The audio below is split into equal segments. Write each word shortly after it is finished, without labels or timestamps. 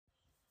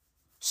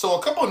So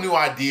a couple of new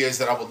ideas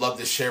that I would love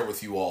to share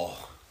with you all.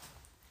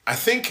 I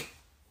think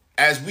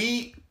as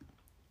we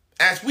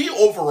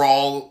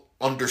overall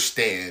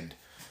understand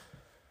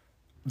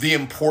the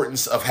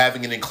importance of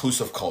having an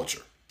inclusive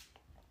culture,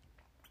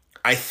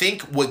 I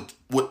think what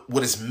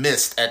is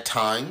missed at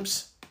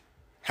times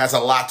has a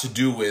lot to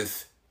do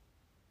with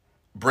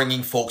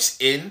bringing folks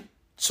in.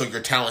 So your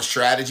talent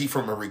strategy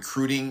from a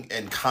recruiting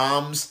and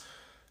comms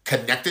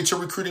connected to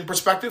recruiting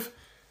perspective.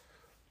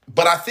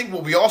 But I think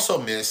what we also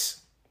miss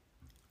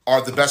are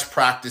the best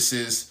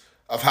practices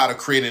of how to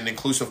create an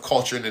inclusive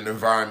culture and an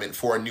environment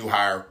for a new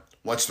hire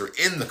once they're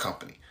in the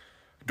company,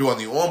 during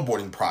the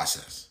onboarding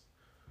process.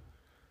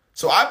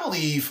 So I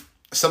believe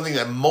something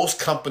that most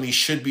companies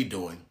should be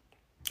doing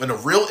in a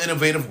real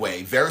innovative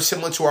way, very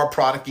similar to our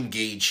product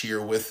Engage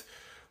here with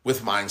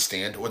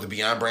Mindstand or the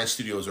Beyond Brand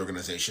Studios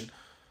organization.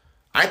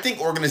 I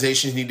think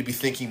organizations need to be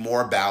thinking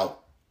more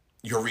about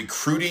your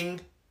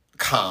recruiting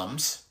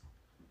comms,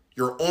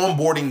 your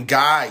onboarding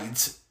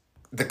guides,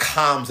 the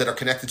comms that are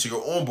connected to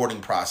your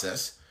onboarding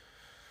process,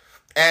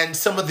 and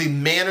some of the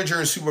manager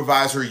and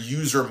supervisor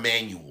user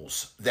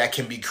manuals that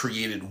can be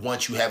created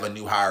once you have a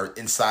new hire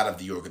inside of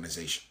the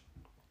organization.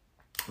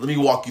 Let me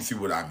walk you through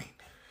what I mean.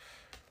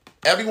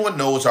 Everyone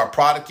knows our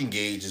product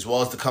Engage, as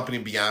well as the company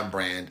Beyond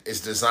Brand, is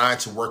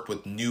designed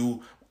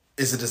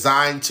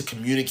designed to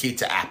communicate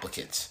to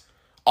applicants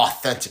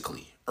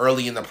authentically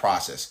early in the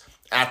process,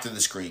 after the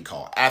screen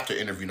call, after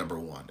interview number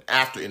 1,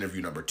 after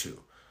interview number 2.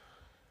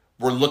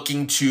 We're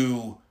looking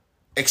to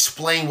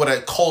explain what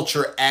a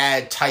culture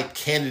ad type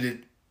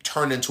candidate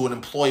turned into an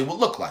employee would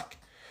look like.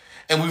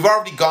 And we've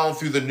already gone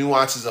through the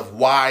nuances of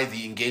why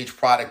the Engage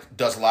product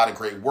does a lot of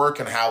great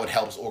work and how it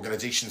helps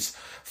organizations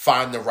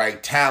find the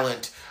right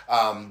talent,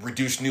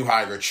 reduce new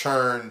hire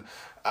churn,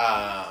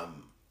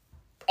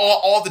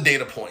 all the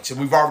data points. And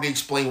we've already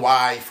explained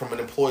why, from an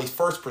employee's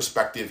first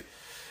perspective,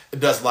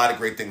 it does a lot of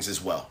great things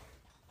as well.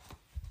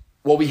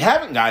 What we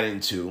haven't got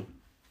into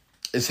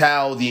is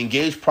how the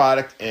Engage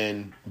product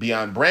and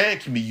Beyond Brand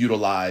can be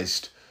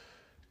utilized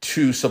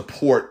to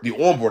support the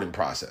onboarding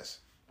process.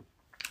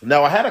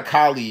 Now, I had a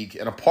colleague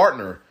and a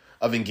partner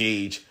of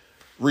Engage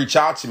reach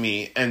out to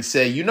me and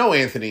say,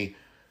 Anthony,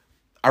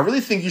 I really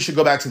think you should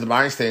go back to the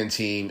Mindstand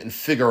team and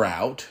figure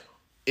out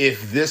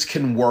if this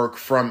can work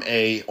from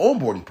a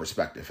onboarding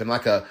perspective and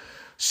like a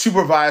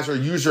supervisor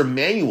user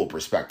manual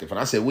perspective. And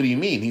I said, what do you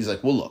mean? He's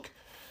like, well, look,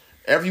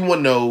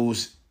 everyone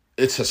knows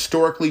it's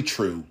historically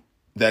true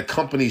that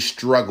companies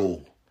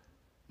struggle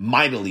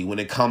mightily when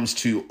it comes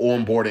to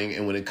onboarding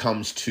and when it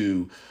comes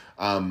to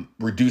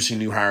reducing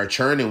new hire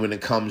churn and when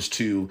it comes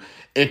to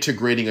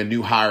integrating a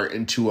new hire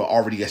into an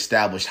already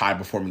established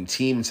high-performing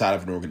team inside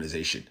of an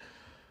organization.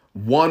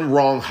 One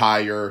wrong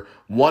hire,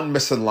 one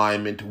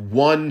misalignment,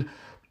 one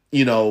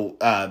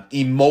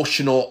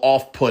emotional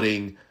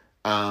off-putting,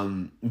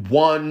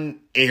 one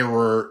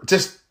error,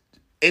 just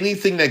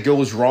anything that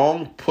goes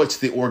wrong puts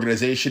the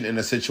organization in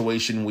a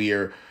situation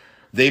where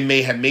they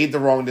may have made the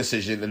wrong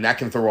decision, and that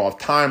can throw off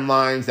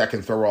timelines, that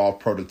can throw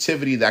off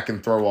productivity, that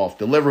can throw off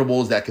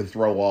deliverables, that can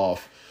throw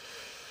off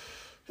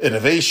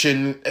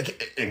innovation,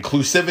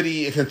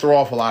 inclusivity. It can throw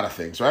off a lot of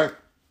things, right?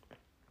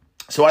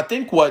 So I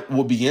think what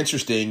would be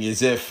interesting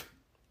is if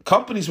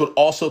companies would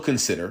also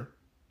consider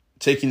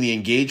taking the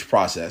Engage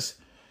process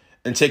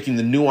and taking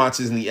the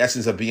nuances and the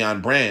essence of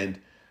Beyond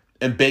Brand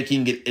and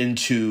baking it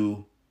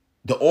into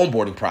the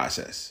onboarding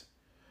process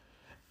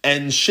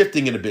and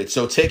shifting it a bit.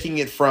 So taking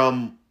it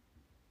from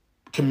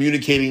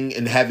communicating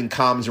and having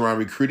comms around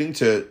recruiting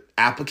to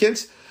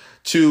applicants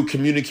to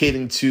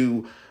communicating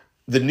to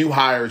the new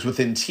hires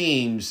within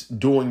teams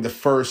during the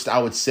first,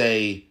 I would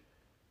say,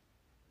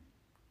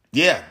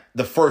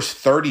 the first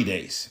 30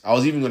 days. I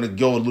was even going to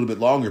go a little bit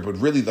longer, but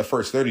really the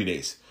first 30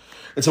 days.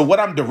 And so what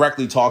I'm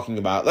directly talking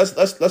about,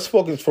 let's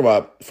focus from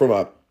a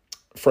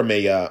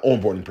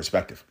onboarding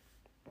perspective.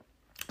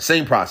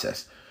 Same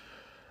process.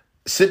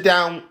 Sit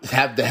down,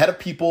 have the head of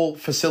people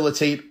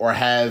facilitate or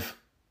have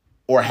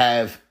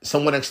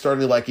someone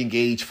externally like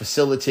Engage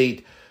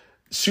facilitate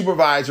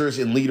supervisors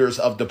and leaders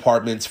of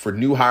departments for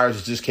new hires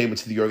that just came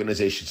into the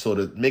organization. So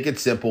to make it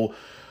simple,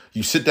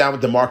 you sit down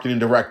with the marketing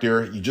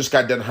director. You just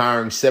got done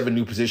hiring 7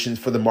 new positions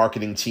for the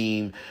marketing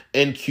team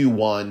in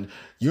Q1.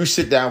 You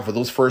sit down for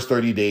those first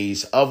 30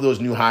 days of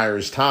those new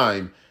hires'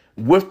 time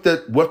with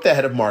the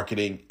head of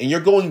marketing, and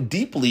you're going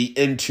deeply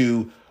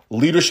into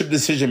leadership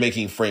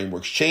decision-making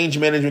frameworks, change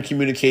management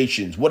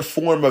communications, what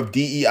form of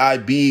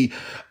DEIB,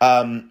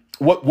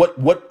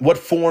 what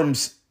form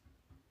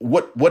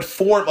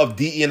of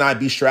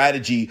DE&IB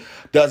strategy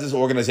does this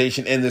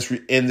organization in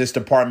this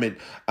department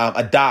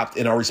adopt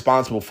and are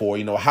responsible for?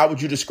 How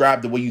would you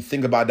describe the way you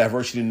think about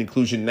diversity and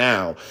inclusion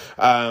now?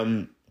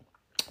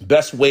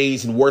 Best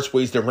ways and worst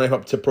ways to ramp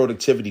up to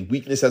productivity,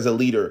 weakness as a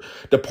leader,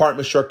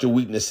 department structure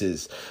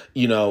weaknesses.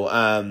 In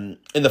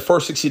the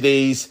first 60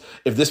 days,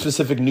 if this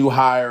specific new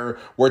hire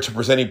were to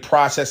present a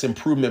process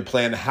improvement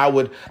plan, how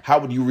would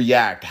you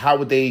react? How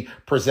would they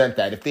present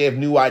that? If they have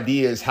new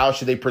ideas, how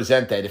should they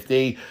present that? If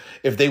they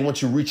want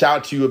to reach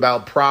out to you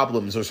about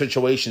problems or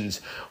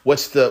situations,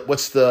 what's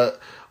the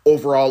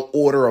overall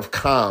order of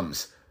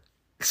comms.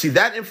 See,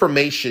 that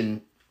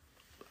information,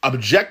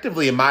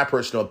 objectively, in my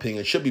personal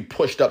opinion, should be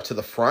pushed up to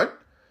the front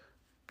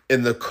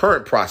in the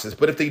current process.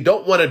 But if they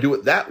don't want to do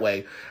it that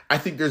way, I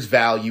think there's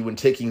value in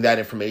taking that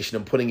information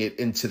and putting it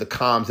into the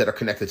comms that are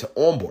connected to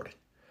onboarding.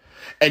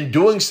 And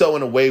doing so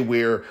in a way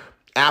where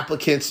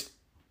employees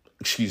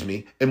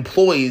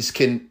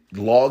can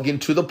log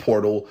into the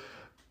portal,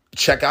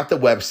 check out the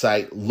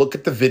website, look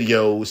at the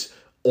videos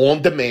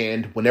on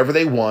demand whenever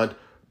they want,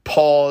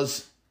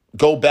 pause,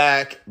 go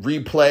back,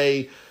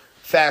 replay,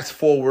 fast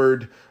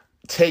forward,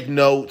 take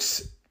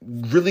notes,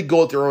 really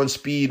go at their own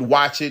speed,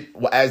 watch it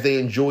as they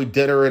enjoy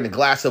dinner and a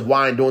glass of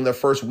wine during their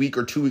first week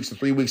or 2 weeks or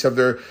 3 weeks of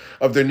their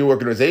new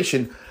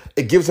organization.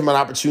 It gives them an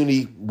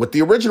opportunity with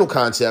the original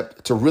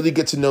concept to really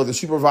get to know the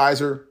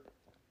supervisor,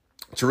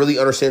 to really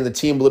understand the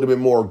team a little bit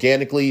more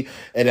organically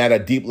and at a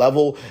deep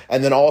level,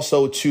 and then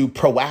also to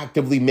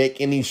proactively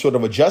make any sort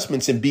of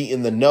adjustments and be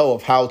in the know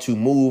of how to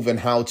move and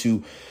how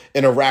to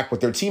interact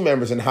with their team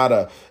members and how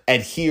to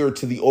adhere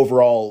to the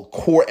overall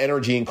core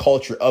energy and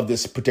culture of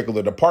this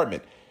particular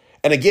department.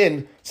 And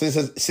again, since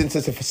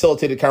it's a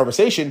facilitated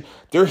conversation,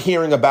 they're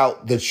hearing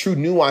about the true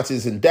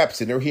nuances and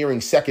depths, and they're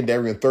hearing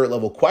secondary and third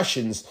level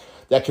questions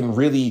that can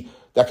really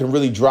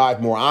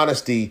drive more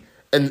honesty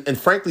and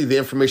frankly, the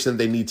information that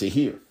they need to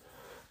hear.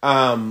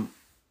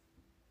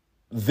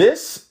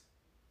 This,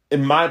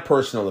 in my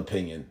personal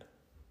opinion,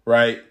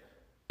 right,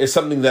 is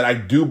something that I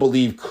do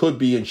believe could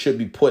be and should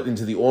be put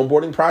into the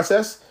onboarding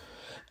process.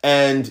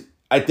 And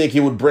I think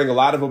it would bring a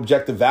lot of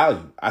objective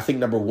value. I think,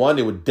 number one,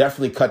 it would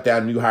definitely cut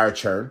down new hire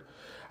churn.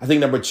 I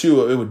think, number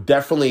two, it would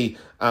definitely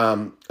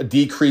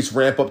decrease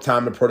ramp-up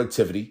time to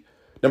productivity.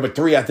 Number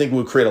three, I think it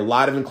would create a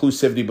lot of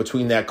inclusivity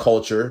between that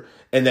culture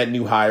and that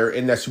new hire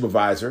and that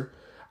supervisor.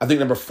 I think,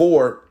 number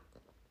four,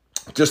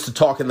 just to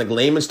talk in like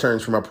layman's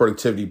terms from a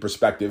productivity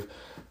perspective,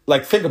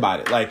 like think about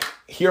it. Like,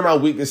 here are my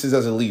weaknesses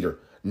as a leader.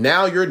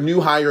 Now your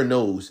new hire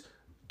knows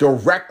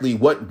directly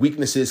what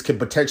weaknesses can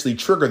potentially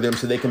trigger them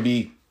so they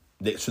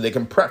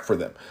can prep for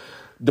them.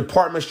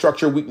 Department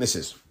structure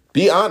weaknesses.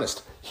 Be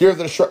honest. Here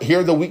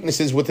are the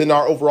weaknesses within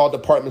our overall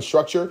department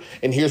structure,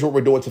 and here's what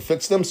we're doing to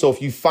fix them. So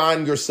if you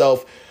find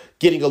yourself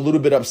getting a little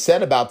bit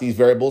upset about these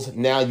variables,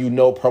 now you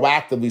know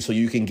proactively so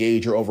you can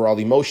gauge your overall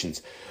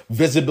emotions.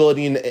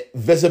 Visibility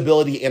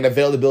and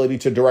availability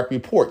to direct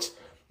reports.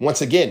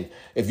 Once again,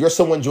 if you're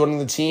someone joining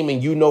the team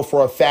and you know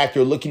for a fact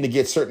you're looking to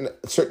get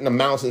certain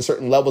amounts and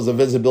certain levels of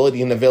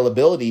visibility and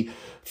availability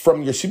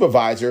from your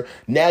supervisor,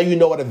 now you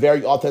know at a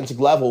very authentic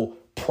level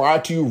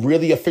prior to you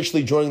really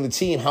officially joining the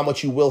team how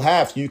much you will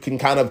have. So you can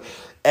kind of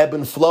ebb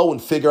and flow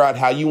and figure out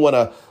how you want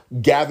to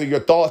gather your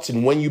thoughts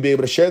and when you'll be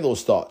able to share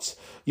those thoughts.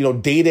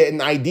 Data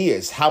and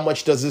ideas. How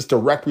much does this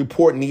direct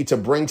report need to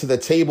bring to the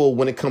table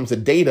when it comes to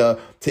data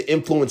to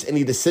influence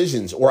any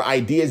decisions or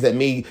ideas that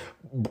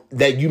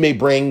you may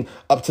bring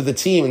up to the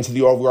team and to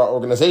the overall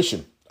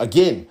organization?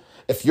 Again,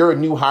 if you're a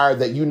new hire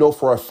that you know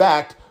for a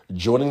fact,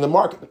 joining the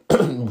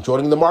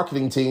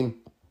marketing team,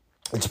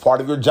 it's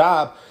part of your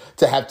job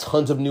to have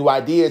tons of new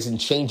ideas and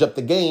change up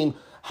the game.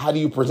 How do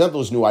you present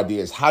those new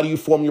ideas? How do you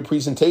form your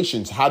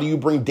presentations? How do you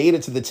bring data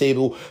to the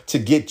table to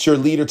get your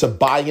leader to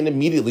buy in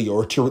immediately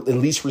or to at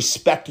least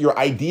respect your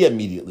idea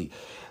immediately?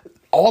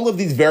 All of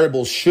these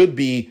variables should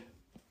be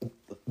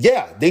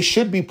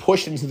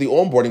pushed into the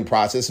onboarding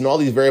process, and all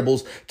these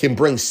variables can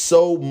bring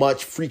so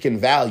much freaking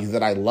value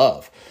that I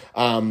love.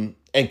 And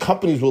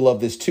companies will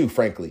love this too,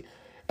 frankly.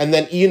 And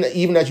then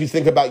even as you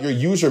think about your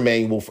user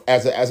manual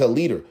as a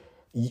leader,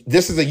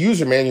 this is a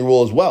user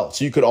manual as well.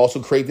 So you could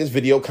also create this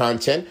video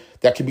content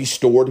that can be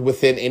stored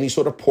within any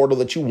sort of portal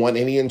that you want,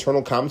 any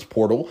internal comms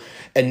portal.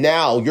 And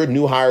now your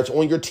new hires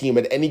on your team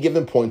at any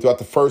given point throughout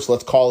the first,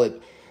 let's call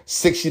it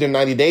 60 to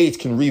 90 days,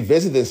 can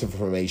revisit this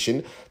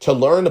information to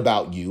learn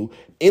about you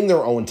in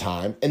their own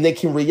time, and they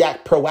can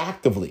react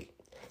proactively.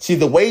 See,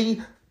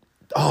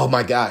 oh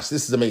my gosh,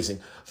 this is amazing.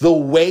 The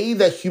way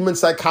that human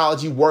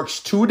psychology works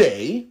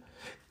today,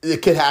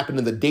 it could happen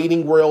in the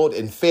dating world,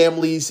 in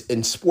families,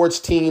 in sports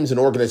teams, and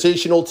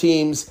organizational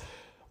teams.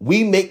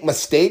 We make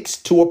mistakes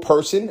to a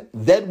person,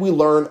 then we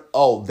learn,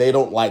 oh, they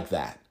don't like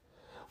that.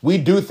 We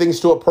do things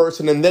to a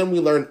person, and then we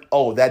learn,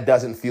 oh, that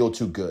doesn't feel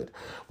too good.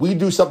 We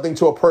do something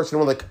to a person,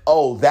 and we're like,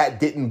 oh, that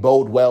didn't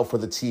bode well for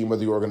the team or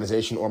the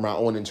organization or my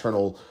own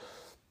internal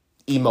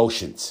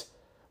emotions.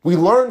 We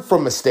learn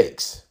from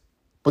mistakes.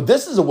 But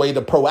this is a way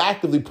to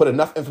proactively put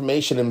enough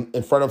information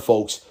in front of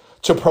folks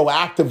to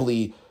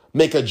proactively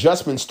make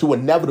adjustments to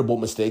inevitable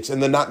mistakes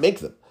and then not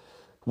make them,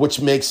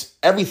 which makes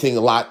everything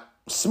a lot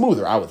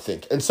smoother, I would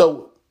think. And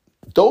so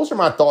those are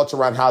my thoughts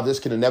around how this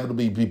can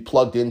inevitably be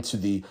plugged into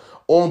the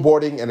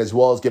onboarding and as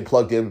well as get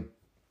plugged in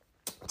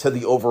to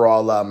the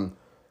overall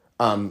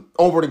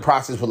onboarding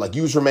process with like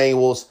user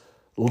manuals.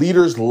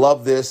 Leaders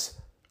love this.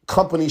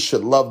 Companies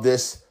should love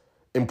this.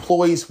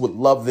 Employees would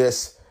love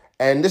this.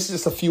 And this is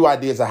just a few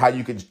ideas of how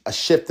you could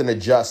shift and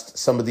adjust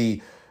some of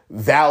the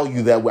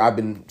value that I've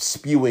been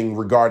spewing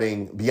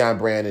regarding Beyond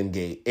Brand and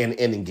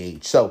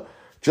Engage. So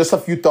just a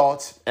few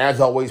thoughts. As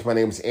always, my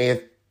name is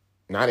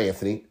not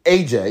Anthony,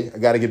 AJ. I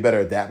got to get better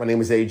at that. My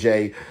name is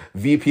AJ,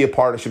 VP of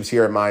Partnerships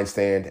here at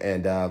Mindstand,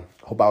 and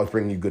hope I was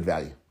bringing you good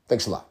value.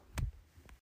 Thanks a lot.